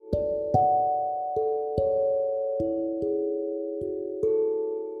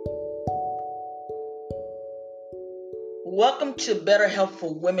Welcome to Better Health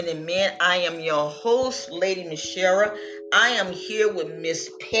for Women and Men. I am your host, Lady Michelle. I am here with Miss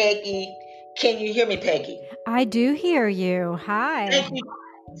Peggy. Can you hear me, Peggy? I do hear you. Hi. Thank you.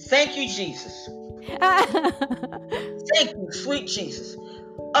 Thank you, Jesus. Thank you, sweet Jesus.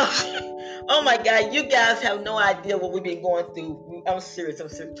 Oh my God, you guys have no idea what we've been going through. I'm serious, I'm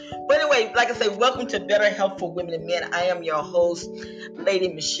serious. But anyway, like I say, welcome to Better Health for Women and Men. I am your host,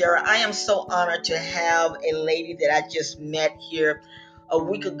 Lady Michelle. I am so honored to have a lady that I just met here a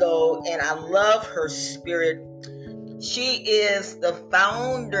week ago, and I love her spirit. She is the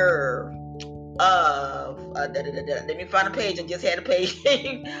founder of let me find a page. I just had a page.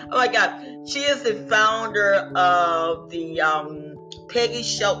 Oh my God, she is the founder of the Peggy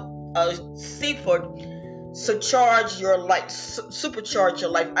Shelt Seaford. So charge your life, supercharge your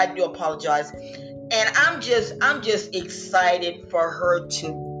life. I do apologize, and I'm just excited for her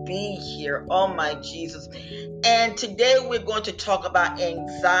to be here. Oh my Jesus! And today we're going to talk about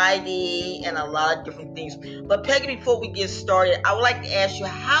anxiety and a lot of different things. But Peggy, before we get started, I would like to ask you,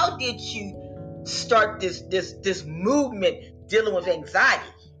 how did you start this movement dealing with anxiety?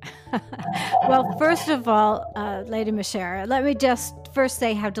 Well, first of all, Lady Michelle, let me just first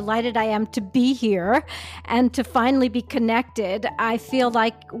say how delighted I am to be here and to finally be connected. I feel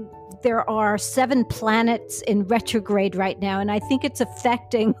like there are 7 planets in retrograde right now, and I think it's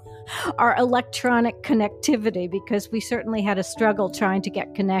affecting our electronic connectivity because we certainly had a struggle trying to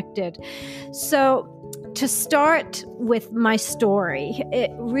get connected. So, to start with my story,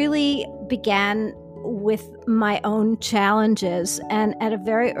 it really began with my own challenges. And at a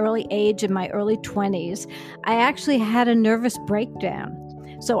very early age, in my early 20s, I actually had a nervous breakdown.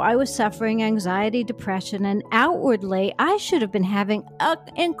 So I was suffering anxiety, depression, and outwardly, I should have been having an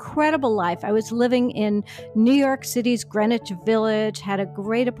incredible life. I was living in New York City's Greenwich Village, had a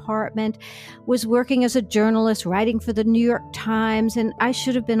great apartment, was working as a journalist, writing for the New York Times, and I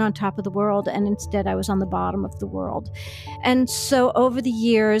should have been on top of the world, and instead I was on the bottom of the world. And so over the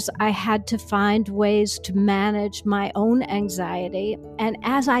years, I had to find ways to manage my own anxiety. And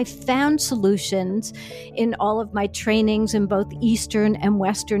as I found solutions in all of my trainings in both Eastern and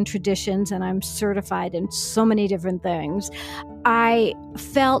Western traditions, and I'm certified in so many different things, I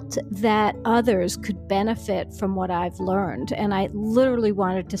felt that others could benefit from what I've learned. And I literally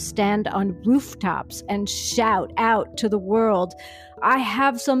wanted to stand on rooftops and shout out to the world, I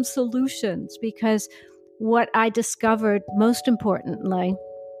have some solutions, because what I discovered most importantly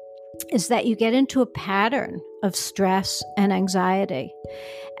is that you get into a pattern of stress and anxiety,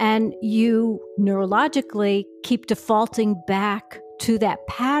 and you neurologically keep defaulting back to that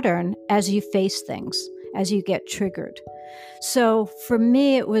pattern as you face things, as you get triggered. So for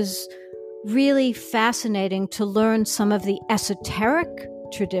me, it was really fascinating to learn some of the esoteric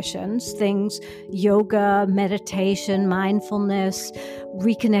traditions, things, yoga, meditation, mindfulness,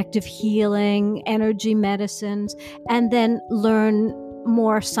 reconnective healing, energy medicines, and then learn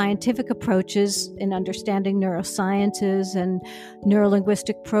more scientific approaches in understanding neurosciences and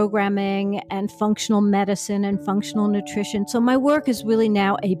neurolinguistic programming and functional medicine and functional nutrition. So my work is really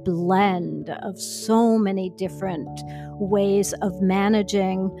now a blend of so many different ways of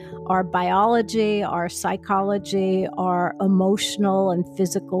managing our biology, our psychology, our emotional and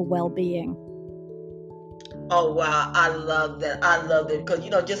physical well-being. Oh wow, I love that. I love it because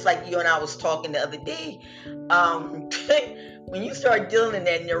just like you and I was talking the other day, when you start dealing in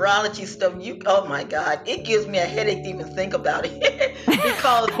that neurology stuff, oh my God, it gives me a headache to even think about it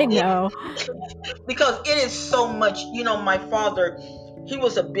because I know. because it is so much. My father, he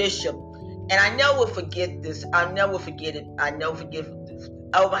was a bishop, and I never forget this. I never forget it. I never forget.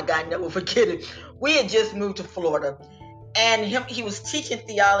 Oh my God, I never forget it. We had just moved to Florida, and he was teaching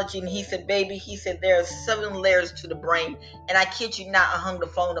theology, and he said, baby, he said, there are 7 layers to the brain. And I kid you not, I hung the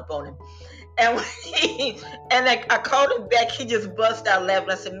phone up on him. And I called him back, he just bust out laughing.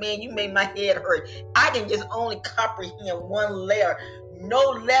 I said, man, you made my head hurt. I can just only comprehend 1 layer, no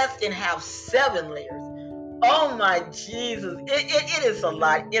less than have 7 layers. Oh my Jesus, it is a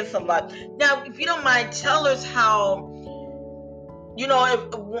lot. It's a lot. Now, if you don't mind, tell us how,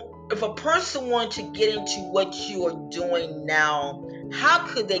 if a person wanted to get into what you are doing now, how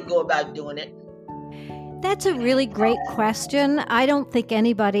could they go about doing it? That's a really great question. I don't think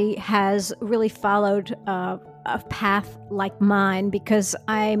anybody has really followed a path like mine because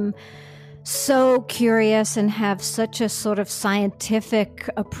I'm so curious and have such a sort of scientific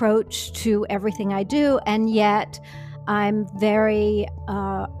approach to everything I do, and yet I'm very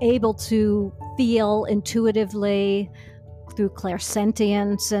able to feel intuitively through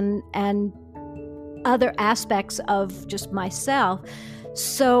clairsentience and other aspects of just myself.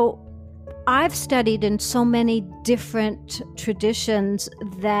 So I've studied in so many different traditions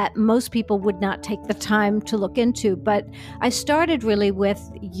that most people would not take the time to look into. But I started really with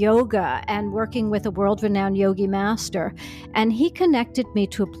yoga and working with a world-renowned yogi master. And he connected me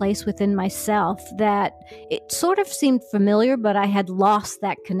to a place within myself that it sort of seemed familiar, but I had lost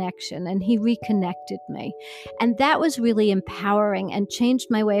that connection. And he reconnected me. And that was really empowering and changed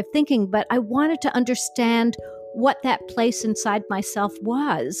my way of thinking. But I wanted to understand what that place inside myself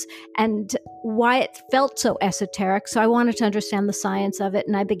was and why it felt so esoteric. So I wanted to understand the science of it,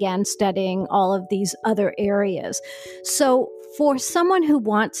 and I began studying all of these other areas. So for someone who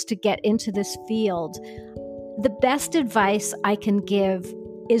wants to get into this field, the best advice I can give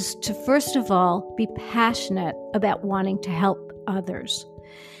is to, first of all, be passionate about wanting to help others.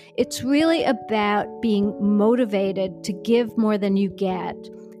 It's really about being motivated to give more than you get.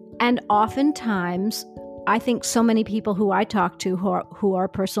 And oftentimes, I think so many people who I talk to who are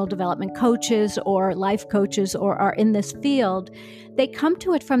personal development coaches or life coaches or are in this field, they come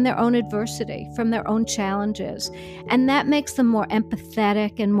to it from their own adversity, from their own challenges. And that makes them more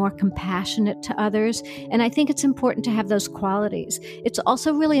empathetic and more compassionate to others. And I think it's important to have those qualities. It's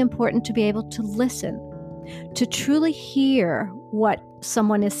also really important to be able to listen, to truly hear what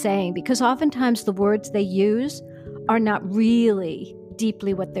someone is saying, because oftentimes the words they use are not really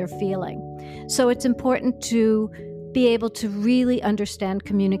deeply what they're feeling. So it's important to be able to really understand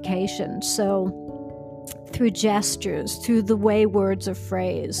communication. So through gestures, through the way words are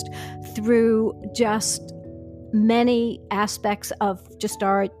phrased, through just many aspects of just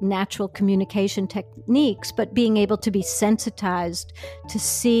our natural communication techniques, but being able to be sensitized to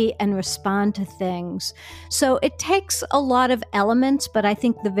see and respond to things. So it takes a lot of elements, but I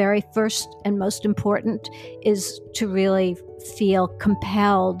think the very first and most important is to really feel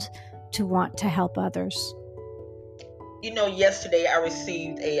compelled to want to help others. You know, yesterday I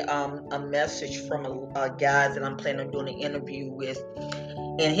received a message from a guy that I'm planning on doing an interview with,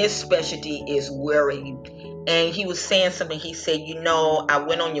 and his specialty is worry. And he was saying something. He said, you know, I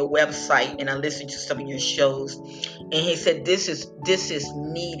went on your website and I listened to some of your shows, and he said this is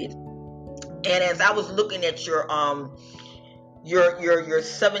needed. And as I was looking at your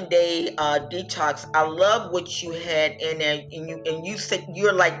 7-day detox, I love what you had in there, and you said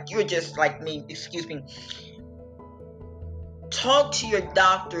you're just like me. Excuse me. Talk to your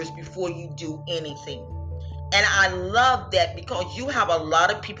doctors before you do anything. And I love that, because you have a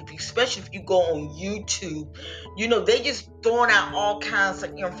lot of people, especially if you go on YouTube, you know, they just throwing out all kinds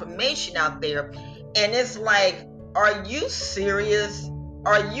of information out there. And it's like, are you serious?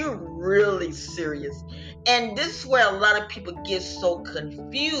 Are you really serious? And this is where a lot of people get so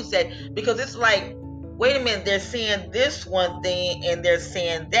confused at, because it's like, wait a minute, they're saying this one thing and they're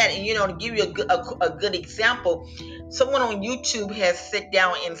saying that. And, you know, to give you a good example, someone on YouTube has sit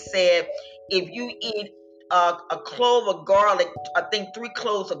down and said, if you eat a clove of garlic, I think 3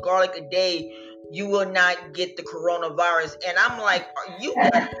 cloves of garlic a day, you will not get the coronavirus. And I'm like,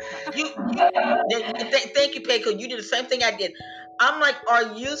 thank you, Payco. You did the same thing I did. I'm like,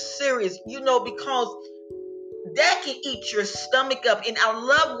 are you serious? You know, because that can eat your stomach up. And I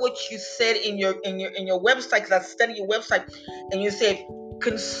love what you said in your website, because I studied your website, and you said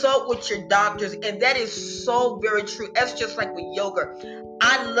consult with your doctors, and that is so very true. That's just like with yoga.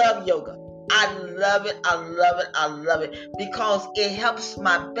 I love yoga. I love it. I love it. I love it, because it helps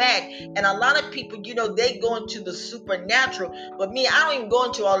my back. And a lot of people, you know, they go into the supernatural, but me, I don't even go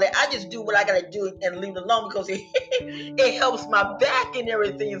into all that. I just do what I gotta do and leave it alone, because it helps my back and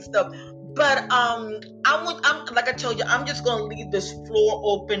everything and stuff. But I'm like I told you, I'm just gonna leave this floor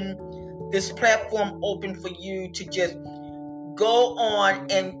open, this platform open for you to just go on,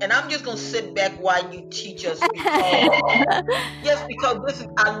 and I'm just gonna sit back while you teach us, because yes, because this is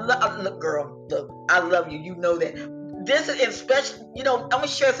look, girl, look, I love you. You know that. This is especially, you know, I'm gonna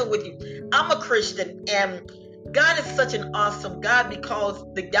share something with you. I'm a Christian, and God is such an awesome God, because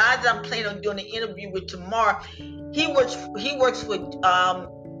the guy that I'm planning on doing an interview with tomorrow, he works with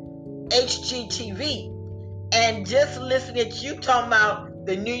HGTV, and just listening at you talking about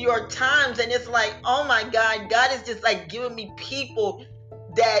the New York Times, and it's like, oh my God, God is just like giving me people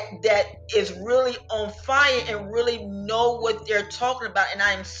that is really on fire and really know what they're talking about, and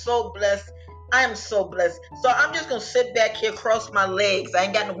I am so blessed. I am so blessed. So I'm just gonna sit back here, cross my legs. I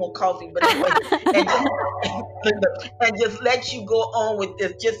ain't got no more coffee, but anyway, and just let you go on with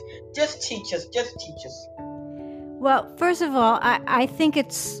this. Just teach us. Just teach us. Well, first of all, I think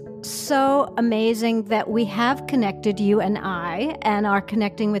it's so amazing that we have connected, you and I, and are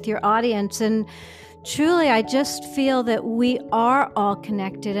connecting with your audience. And truly, I just feel that we are all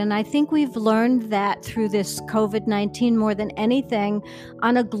connected. And I think we've learned that through this COVID-19 more than anything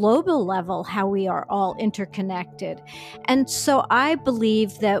on a global level, how we are all interconnected. And so I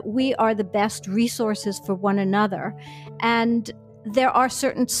believe that we are the best resources for one another. And there are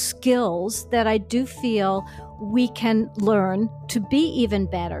certain skills that I do feel we can learn to be even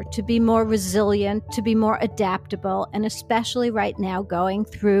better, to be more resilient, to be more adaptable, and especially right now going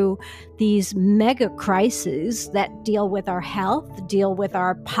through these mega crises that deal with our health, deal with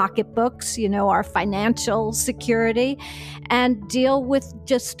our pocketbooks, our financial security, and deal with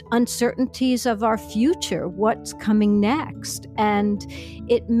just uncertainties of our future, what's coming next. And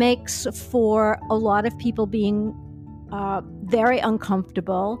it makes for a lot of people being very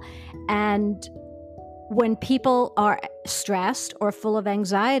uncomfortable. And when people are stressed or full of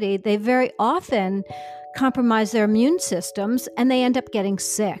anxiety, they very often compromise their immune systems and they end up getting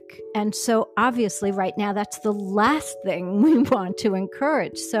sick. And so obviously right now, that's the last thing we want to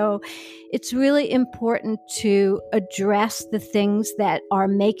encourage. So it's really important to address the things that are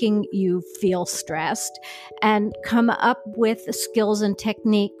making you feel stressed and come up with skills and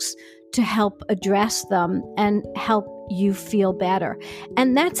techniques to help address them and help you feel better.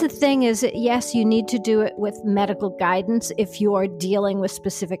 And that's the thing is that, yes, you need to do it with medical guidance if you are dealing with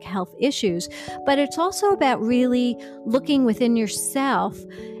specific health issues, but it's also about really looking within yourself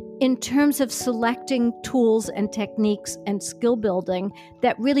in terms of selecting tools and techniques and skill building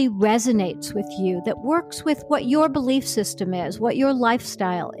that really resonates with you, that works with what your belief system is, what your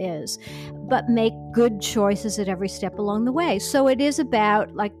lifestyle is, but make good choices at every step along the way. So it is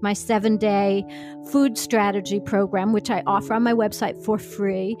about like my 7-day food strategy program, which I offer on my website for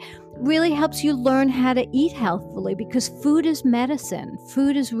free, really helps you learn how to eat healthfully because food is medicine.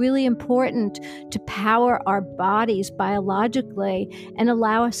 Food is really important to power our bodies biologically and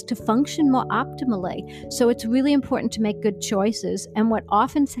allow us to function more optimally. So it's really important to make good choices. And what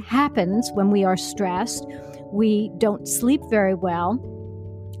often happens when we are stressed, we don't sleep very well.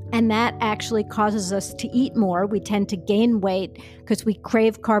 And that actually causes us to eat more. We tend to gain weight because we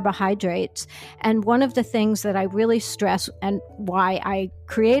crave carbohydrates. And one of the things that I really stress and why I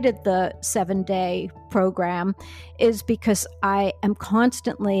created the 7-day program is because I am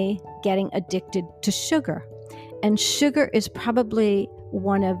constantly getting addicted to sugar. And sugar is probably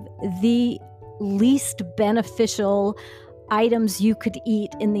one of the least beneficial items you could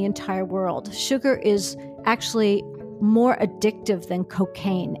eat in the entire world. Sugar is actually more addictive than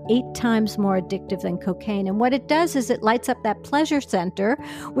cocaine, 8 times more addictive than cocaine. And what it does is it lights up that pleasure center,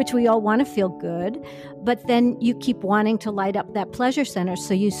 which we all want to feel good, but then you keep wanting to light up that pleasure center,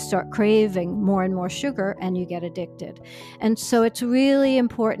 so you start craving more and more sugar and you get addicted. And so it's really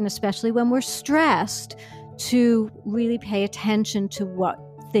important, especially when we're stressed, to really pay attention to what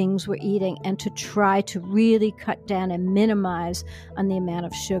things we're eating and to try to really cut down and minimize on the amount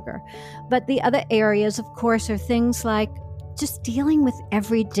of sugar. But the other areas, of course, are things like just dealing with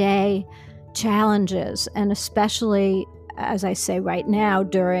everyday challenges, and especially, as I say right now,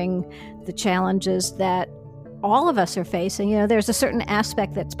 during the challenges that all of us are facing, there's a certain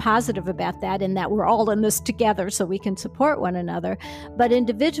aspect that's positive about that, in that we're all in this together so we can support one another. But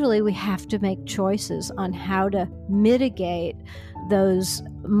individually, we have to make choices on how to mitigate those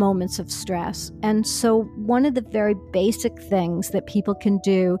moments of stress. And so one of the very basic things that people can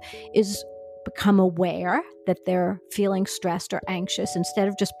do is become aware that they're feeling stressed or anxious, instead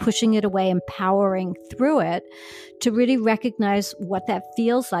of just pushing it away and powering through it, to really recognize what that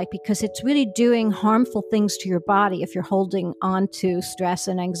feels like, because it's really doing harmful things to your body if you're holding on to stress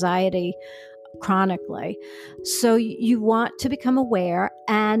and anxiety chronically. So you want to become aware,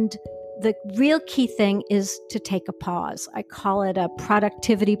 and the real key thing is to take a pause. I call it a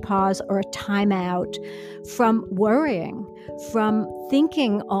productivity pause or a timeout from worrying, from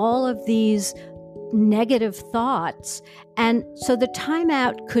thinking all of these negative thoughts. And so the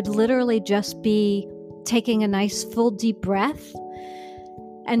timeout could literally just be taking a nice full deep breath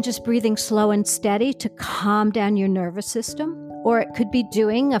and just breathing slow and steady to calm down your nervous system. Or it could be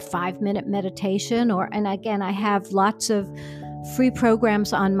doing a 5-minute meditation, and again, I have lots of free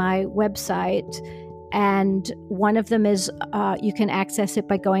programs on my website, and one of them is you can access it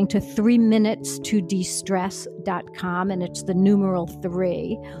by going to 3minutes2destress.com, and it's the numeral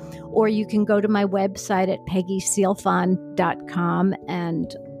 3, or you can go to my website at peggysealfon.com,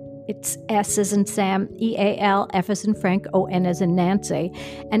 and it's S as in Sam, EAL, F as in Frank, ON as in Nancy.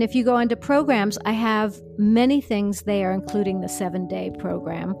 And if you go into programs, I have many things there, including the 7-day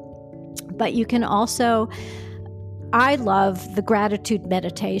program. But you can also, I love the gratitude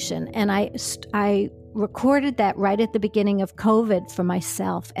meditation, and I recorded that right at the beginning of COVID for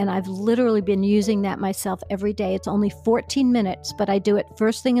myself, and I've literally been using that myself every day. It's only 14 minutes, but I do it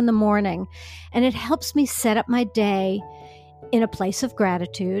first thing in the morning, and it helps me set up my day in a place of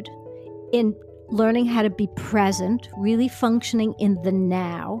gratitude, in learning how to be present, really functioning in the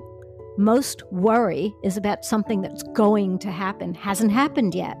now. Most worry is about something that's going to happen, hasn't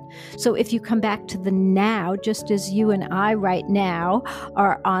happened yet. So if you come back to the now, just as you and I right now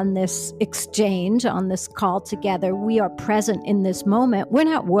are on this exchange, on this call together, we are present in this moment. We're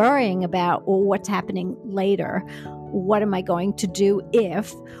not worrying about, well, what's happening later. What am I going to do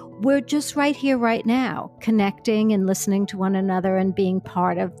if? We're just right here, right now, connecting and listening to one another and being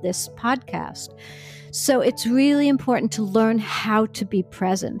part of this podcast. So it's really important to learn how to be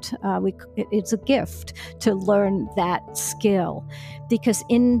present. It's a gift to learn that skill, because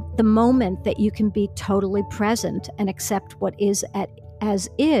in the moment that you can be totally present and accept what is as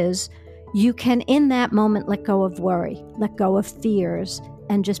is, you can in that moment let go of worry, let go of fears,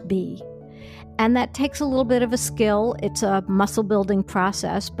 and just be. And that takes a little bit of a skill. It's a muscle building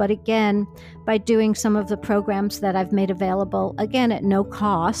process. But again, by doing some of the programs that I've made available, again, at no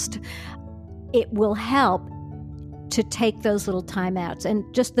cost, it will help to take those little timeouts. And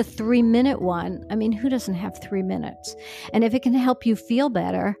just the 3-minute one, I mean, who doesn't have 3 minutes? And if it can help you feel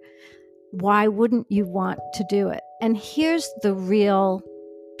better, why wouldn't you want to do it? And here's the real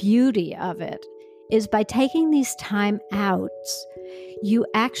beauty of it, is by taking these time outs, you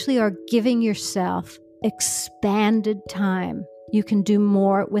actually are giving yourself expanded time. You can do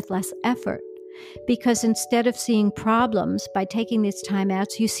more with less effort. Because instead of seeing problems, by taking these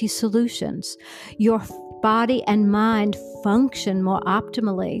timeouts, you see solutions. Your body and mind function more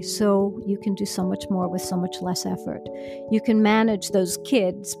optimally, so you can do so much more with so much less effort. You can manage those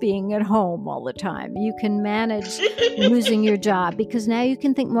kids being at home all the time. You can manage losing your job, because now you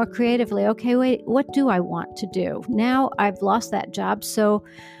can think more creatively. Okay, wait, what do I want to do? Now I've lost that job, so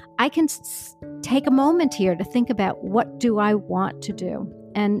I can take a moment here to think about, what do I want to do?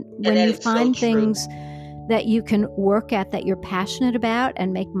 And when you find things that you can work at, that you're passionate about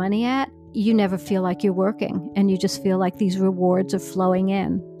and make money at, you never feel like you're working, and you just feel like these rewards are flowing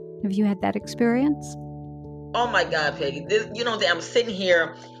in. Have you had that experience? Oh my God, Peggy. I'm sitting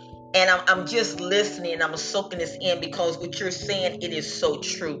here and I'm just listening, and I'm soaking this in, because what you're saying, it is so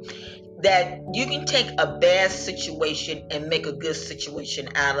true. That you can take a bad situation and make a good situation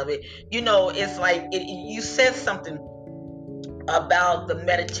out of it. It's like you said something about the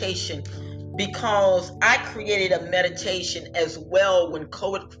meditation, because I created a meditation as well when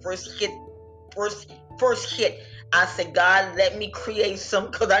COVID first hit. I said, God, let me create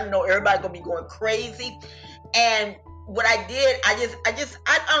some, because I know everybody's gonna be going crazy. And what I did, I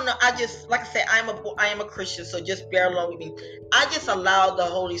don't know. Like I said, I am a Christian, so just bear along with me. I just allowed the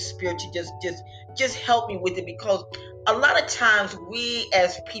Holy Spirit to just help me with it, because a lot of times we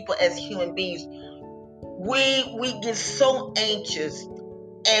as people, as human beings, we get so anxious,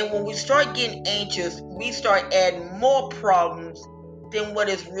 and when we start getting anxious, we start adding more problems than what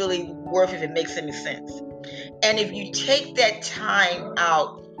is really worth, if it makes any sense. And if you take that time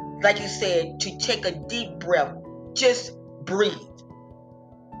out, like you said, to take a deep breath, just breathe.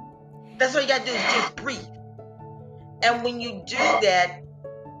 That's all you gotta do, is just breathe. And when you do that,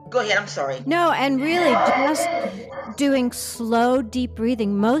 go ahead, I'm sorry. No, and really just doing slow, deep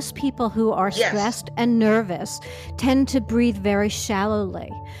breathing. Most people who are stressed and nervous tend to breathe very shallowly.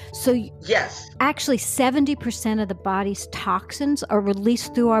 So actually 70% of the body's toxins are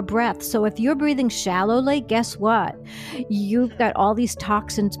released through our breath. So if you're breathing shallowly, guess what? You've got all these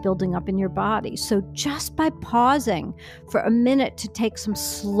toxins building up in your body. So just by pausing for a minute to take some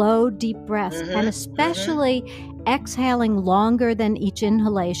slow, deep breaths, and especially exhaling longer than each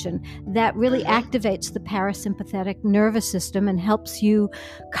inhalation, that really activates the parasympathetic nervous system and helps you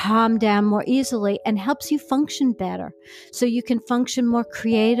calm down more easily and helps you function better. So you can function more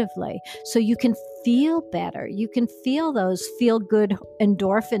creatively. So you can feel better. You can feel those feel-good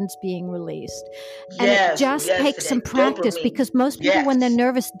endorphins being released. And it just takes some practice, because most people, when they're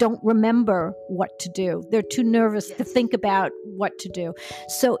nervous, don't remember what to do. They're too nervous to think about what to do.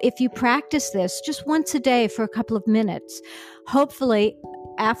 So if you practice this just once a day for a couple of minutes, hopefully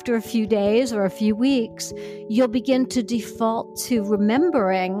after a few days or a few weeks, you'll begin to default to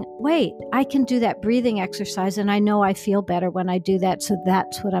remembering, wait, I can do that breathing exercise, and I know I feel better when I do that, so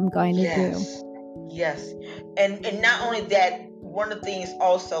that's what I'm going to do. Yes. And not only that, one of the things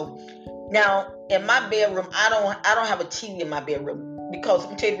also, now in my bedroom, I don't have a TV in my bedroom, because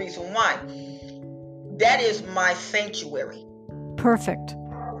let me tell you the reason why. That is my sanctuary. Perfect.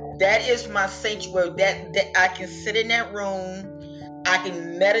 That is my sanctuary. That I can sit in that room, I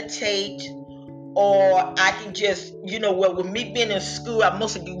can meditate, or I can just, well, with me being in school, I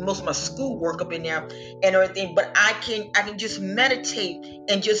mostly do most of my school work up in there and everything. But I can just meditate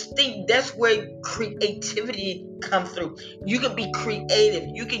and just think. That's where creativity comes through. You can be creative.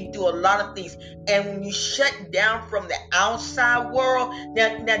 You can do a lot of things. And when you shut down from the outside world,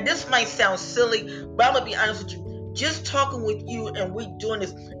 now this might sound silly, but I'm gonna be honest with you. Just talking with you and we doing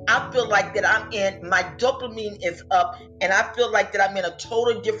this, I feel like that my dopamine is up, and I feel like that I'm in a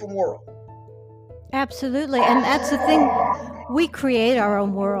totally different world. Absolutely. And that's the thing. We create our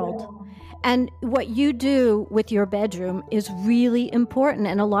own world. And what you do with your bedroom is really important.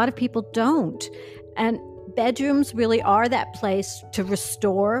 And a lot of people don't. And bedrooms really are that place to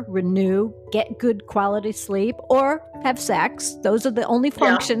restore, renew, get good quality sleep, or have sex. Those are the only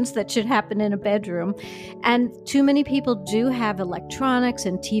functions that should happen in a bedroom. And too many people do have electronics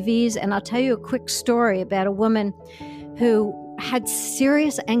and TVs. And I'll tell you a quick story about a woman who had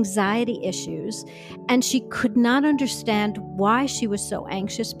serious anxiety issues, and she could not understand why she was so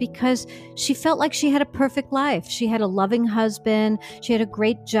anxious, because she felt like she had a perfect life. She had a loving husband, she had a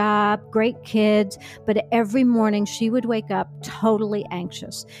great job, great kids, but every morning she would wake up totally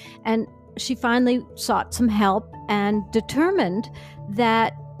anxious. And she finally sought some help and determined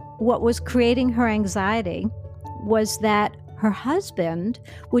that what was creating her anxiety was that her husband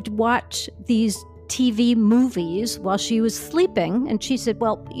would watch these TV movies while she was sleeping. And she said,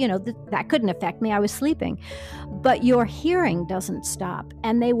 well, that couldn't affect me. I was sleeping. But your hearing doesn't stop.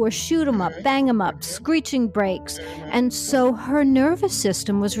 And they were shoot 'em up, bang 'em up, screeching brakes. And so her nervous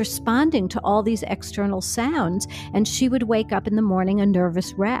system was responding to all these external sounds. And she would wake up in the morning a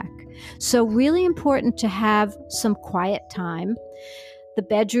nervous wreck. So really important to have some quiet time. The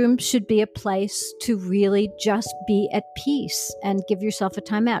bedroom should be a place to really just be at peace and give yourself a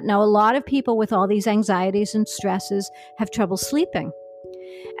time out. Now, a lot of people with all these anxieties and stresses have trouble sleeping.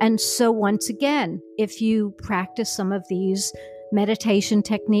 And so once again, if you practice some of these meditation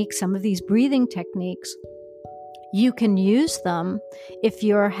techniques, some of these breathing techniques, you can use them if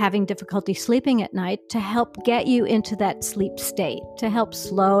you're having difficulty sleeping at night to help get you into that sleep state, to help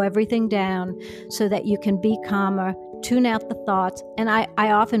slow everything down so that you can be calmer, tune out the thoughts. And I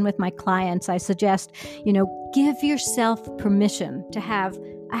often with my clients, I suggest, give yourself permission to have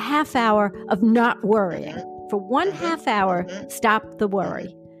a half hour of not worrying. For one half hour, stop the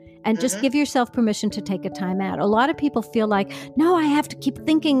worry. And just give yourself permission to take a time out. A lot of people feel like, no, I have to keep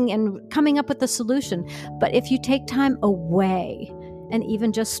thinking and coming up with a solution. But if you take time away, and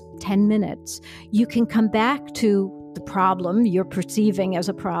even just 10 minutes, you can come back to the problem you're perceiving as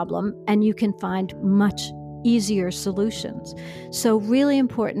a problem, and you can find much easier solutions. So really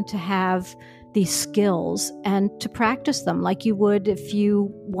important to have these skills and to practice them like you would if you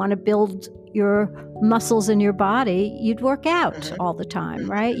want to build your muscles in your body. You'd work out all the time,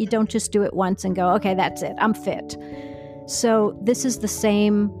 right? You don't just do it once and go, okay, that's it, I'm fit. So this is the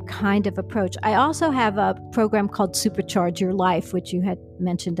same kind of approach. I also have a program called Supercharge Your Life, which you had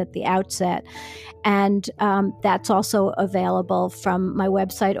mentioned at the outset. And that's also available from my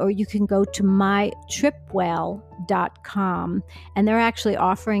website, or you can go to mytripwell.com. And they're actually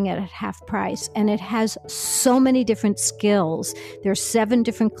offering it at half price. And it has so many different skills. There are 7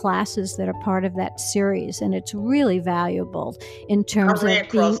 different classes that are part of that series. And it's really valuable in terms of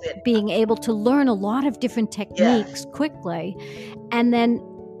being able to learn a lot of different techniques quickly. And then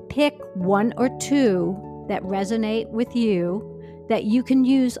pick 1 or 2 that resonate with you, that you can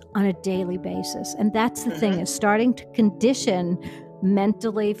use on a daily basis. And that's the thing, is starting to condition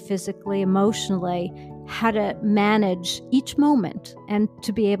mentally, physically, emotionally, how to manage each moment and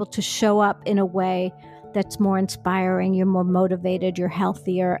to be able to show up in a way that's more inspiring, you're more motivated, you're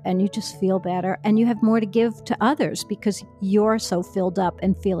healthier, and you just feel better. And you have more to give to others because you're so filled up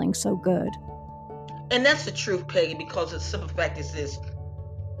and feeling so good. And that's the truth, Peggy, because the simple fact is this,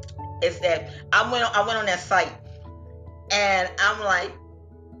 is that I went on that site, and I'm like,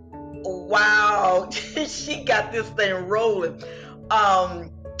 wow, she got this thing rolling.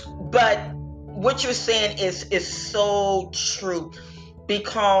 But what you're saying is so true,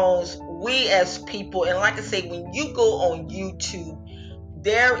 because we as people, and like I say, when you go on YouTube,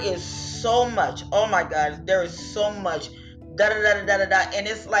 there is so much. Oh my God, there is so much. And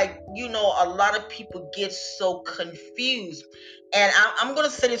it's like, a lot of people get so confused. And I'm going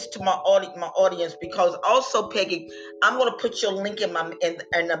to say this to my audience, because also, Peggy, I'm going to put your link in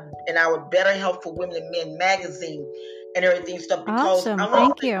our Better Health for Women and Men magazine and everything stuff. Because awesome.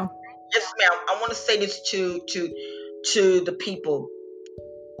 Thank you. Yes, ma'am. I want to say this to the people.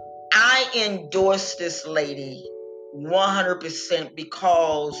 I endorse this lady 100%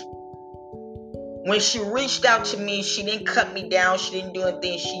 because When she reached out to me, she didn't cut me down. She didn't do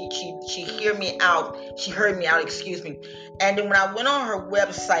anything. She heard me out. She heard me out, excuse me. And then when I went on her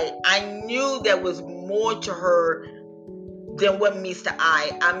website, I knew there was more to her than what meets the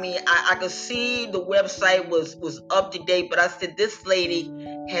eye. I mean, I could see the website was up to date, but I said this lady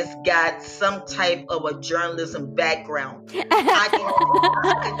has got some type of a journalism background. I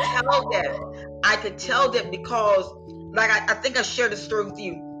could tell that. I could tell that because, like I think I shared the story with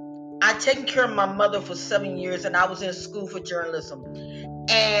you. I taken care of my mother for 7 years, and I was in school for journalism,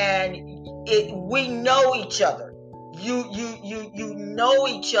 and we know each other. You know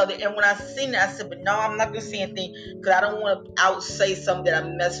each other, and when I seen it, I said, but no, I'm not gonna say anything because I don't want to out say something that I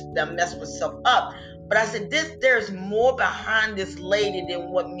mess myself up. But I said, there's more behind this lady than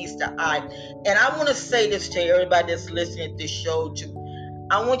what meets the eye. And I want to say this to everybody that's listening to this show too.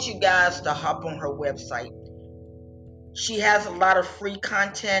 I want you guys to hop on her website. She has a lot of free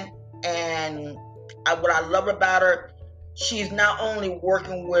content, and what I love about her, she's not only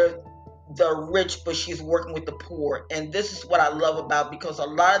working with the rich, but she's working with the poor. And this is what I love about, because a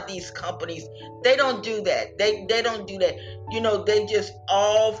lot of these companies, they don't do that. They don't do that. You know, they just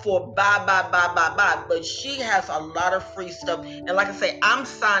all for buy. But she has a lot of free stuff. And like I say, I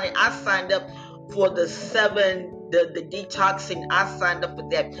signed up for the detoxing. I signed up for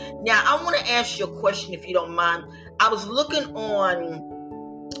that. Now I want to ask you a question, if you don't mind. I was looking on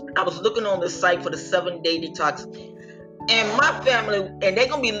the site for the 7-day detox. And my family, and they're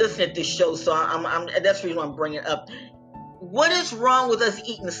gonna be listening to this show, so I'm that's the reason I'm bringing it up. What is wrong with us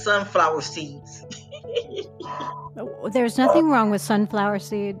eating sunflower seeds? There's nothing wrong with sunflower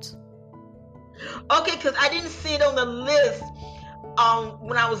seeds. Okay, because I didn't see it on the list.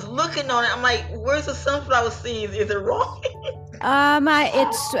 When I was looking on it, I'm like, "Where's the sunflower seeds? Is it wrong?"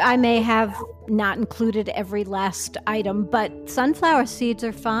 I may have not included every last item, but sunflower seeds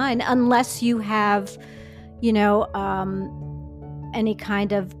are fine unless you have, any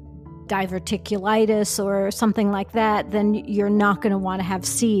kind of diverticulitis or something like that. Then you're not going to want to have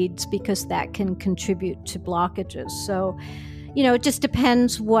seeds because that can contribute to blockages. So, it just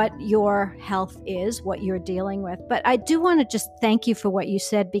depends what your health is, what you're dealing with. But I do want to just thank you for what you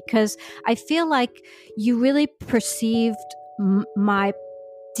said, because I feel like you really perceived my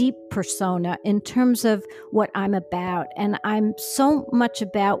deep persona in terms of what I'm about. And I'm so much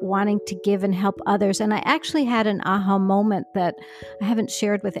about wanting to give and help others. And I actually had an aha moment that I haven't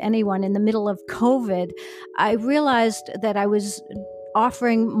shared with anyone. In the middle of COVID, I realized that I was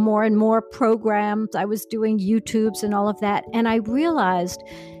offering more and more programs. I was doing YouTubes and all of that. And I realized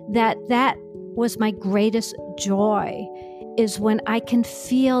that was my greatest joy, is when I can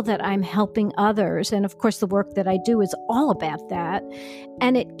feel that I'm helping others. And of course, the work that I do is all about that.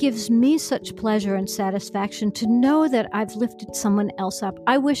 And it gives me such pleasure and satisfaction to know that I've lifted someone else up.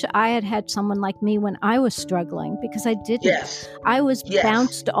 I wish I had had someone like me when I was struggling, because I didn't. Yes. I was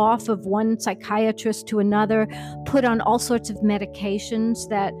bounced off of one psychiatrist to another, put on all sorts of medications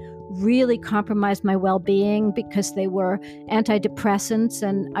that really compromised my well-being because they were antidepressants,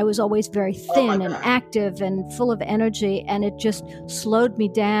 and I was always very thin and active and full of energy, and it just slowed me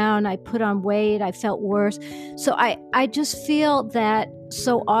down. I put on weight. I felt worse. So I just feel that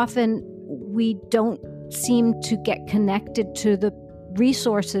so often we don't seem to get connected to the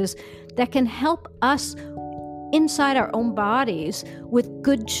resources that can help us inside our own bodies with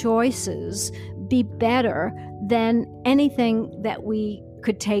good choices be better than anything that we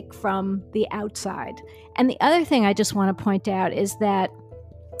could take from the outside. And the other thing I just want to point out is that,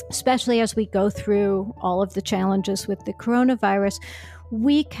 especially as we go through all of the challenges with the coronavirus,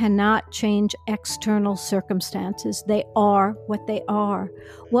 we cannot change external circumstances. They are what they are.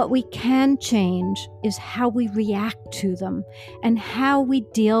 What we can change is how we react to them and how we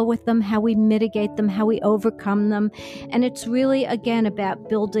deal with them, how we mitigate them, how we overcome them. And it's really, again, about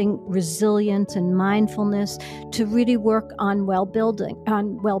building resilience and mindfulness to really work on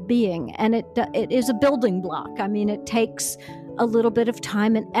well-being. And it is a building block. I mean, it takes a little bit of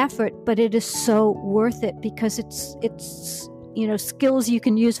time and effort, but it is so worth it, because it's skills you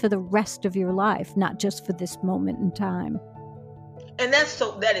can use for the rest of your life, not just for this moment in time. And that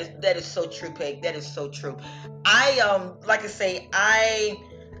is so true, Peg. That is so true. I like I say, I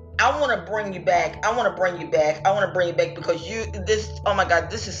want to bring you back. I want to bring you back because oh my God,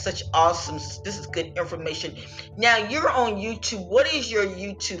 this is such awesome. This is good information. Now, you're on YouTube. What is your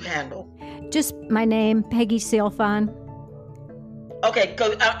YouTube handle? Just my name, Peggy Silfan. Okay,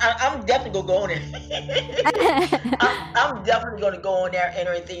 because I'm definitely going to go on there. I'm definitely going to go on there and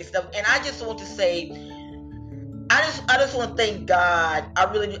everything stuff. And I just want to say, I just want to thank God.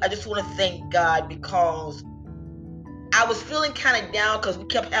 I just want to thank God, because I was feeling kind of down because we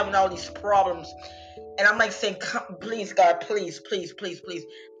kept having all these problems. And I'm like saying, please, God, please, please, please, please.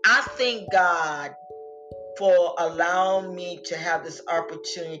 I thank God for allowing me to have this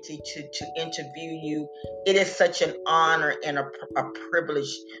opportunity to interview you. It is such an honor and a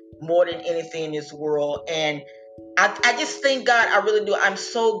privilege more than anything in this world. And I just thank God. I really do. I'm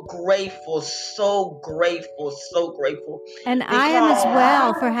so grateful, so grateful, so grateful. And I am as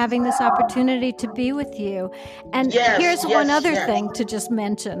well for having this opportunity to be with you. And here's one other thing to just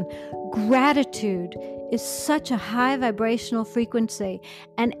mention. Gratitude is such a high vibrational frequency.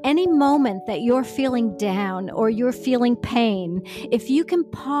 And any moment that you're feeling down or you're feeling pain, if you can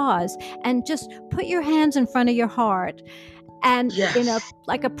pause and just put your hands in front of your heart and in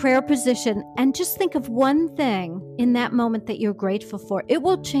a prayer position, and just think of one thing in that moment that you're grateful for, it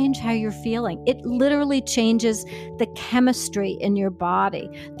will change how you're feeling. It literally changes the chemistry in your body,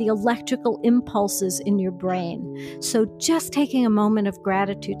 the electrical impulses in your brain. So just taking a moment of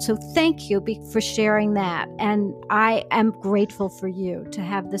gratitude. So thank you for sharing that. And I am grateful for you to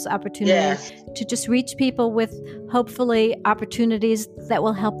have this opportunity to just reach people with hopefully opportunities that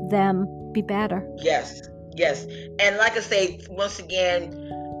will help them be better. Yes. And like I say, once again,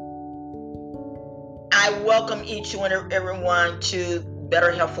 I welcome each and everyone to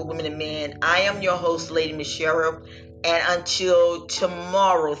Better Health for Women and Men. I am your host, Lady Michelle. And until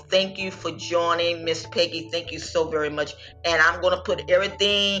tomorrow, thank you for joining, Miss Peggy. Thank you so very much. And I'm going to put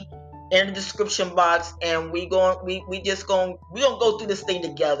everything in the description box, and we're gonna go through this thing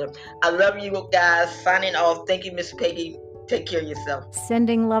together. I love you guys. Signing off. Thank you, Miss Peggy. Take care of yourself.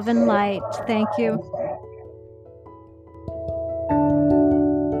 Sending love and light. Thank you.